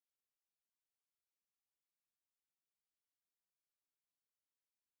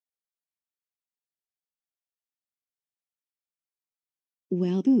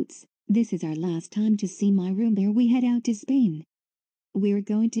Well, Boots, this is our last time to see my room ere we head out to Spain. We're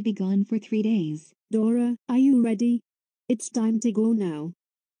going to be gone for 3 days. Dora, are you ready? It's time to go now.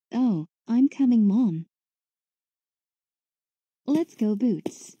 Oh, I'm coming, Mom. Let's go,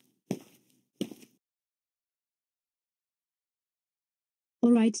 Boots.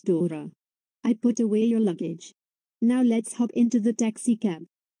 Alright, Dora. I put away your luggage. Now let's hop into the taxi cab.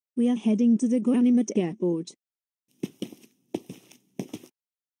 We are heading to the Guanimat airport.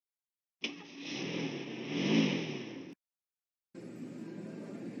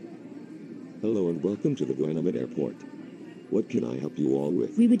 Hello and welcome to the Guanimat Airport. What can I help you all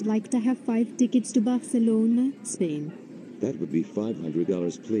with? We would like to have 5 tickets to Barcelona, Spain. That would be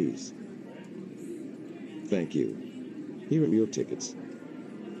 $500, please. Thank you. Here are your tickets.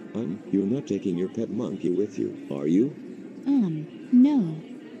 You're not taking your pet monkey with you, are you? No.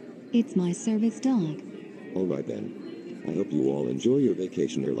 It's my service dog. All right then. I hope you all enjoy your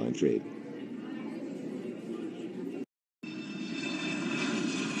vacation airline trip.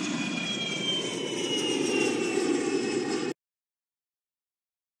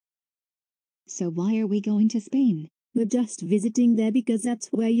 So why are we going to Spain? We're just visiting there because that's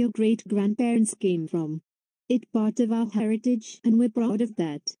where your great-grandparents came from. It's part of our heritage and we're proud of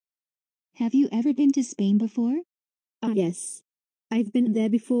that. Have you ever been to Spain before? Ah yes. I've been there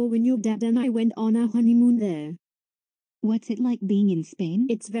before when your dad and I went on our honeymoon there. What's it like being in Spain?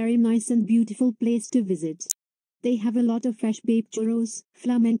 It's very nice and beautiful place to visit. They have a lot of fresh baked churros,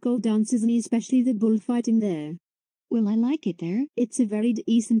 flamenco dances and especially the bullfighting there. Will I like it there? It's a very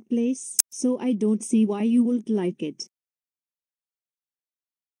decent place, so I don't see why you wouldn't like it.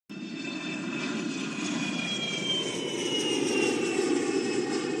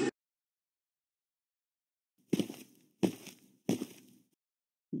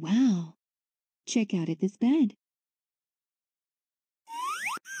 Wow. Check out this bed.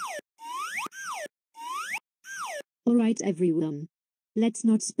 Alright everyone. Let's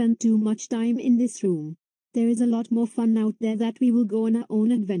not spend too much time in this room. There is a lot more fun out there that we will go on our own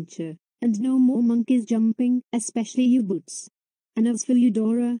adventure. And no more monkeys jumping, especially you Boots. And as for you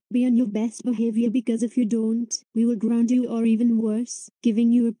Dora, be on your best behavior because if you don't, we will ground you or even worse,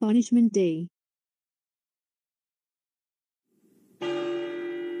 giving you a punishment day.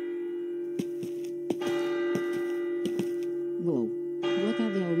 Wow, what a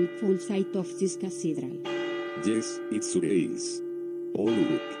beautiful sight of this cathedral. Yes, it sure is. Oh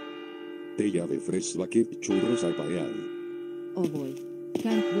look. They have a fresh bucket churros are payal. Oh boy,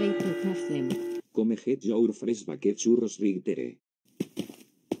 can't wait to have them. Come get your fresh bucket churros right.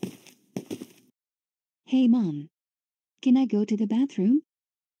 Hey, Mom. Can I go to the bathroom?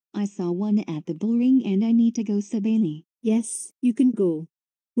 I saw one at the bullring and I need to go so badly. Yes, you can go.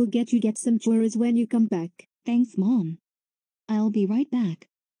 We'll get some churros when you come back. Thanks, Mom. I'll be right back.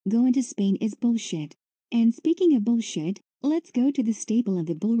 Going to Spain is bullshit. And speaking of bullshit, let's go to the stable of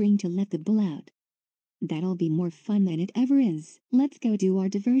the bullring to let the bull out. That'll be more fun than it ever is. Let's go do our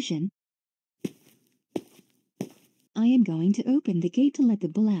diversion. I am going to open the gate to let the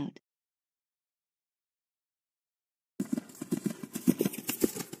bull out.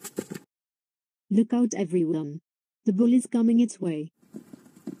 Look out everyone. The bull is coming its way.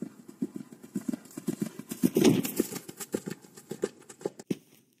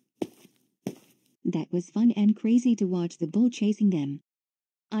 That was fun and crazy to watch the bull chasing them.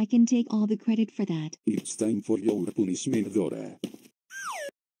 I can take all the credit for that. It's time for your punishment, Dora.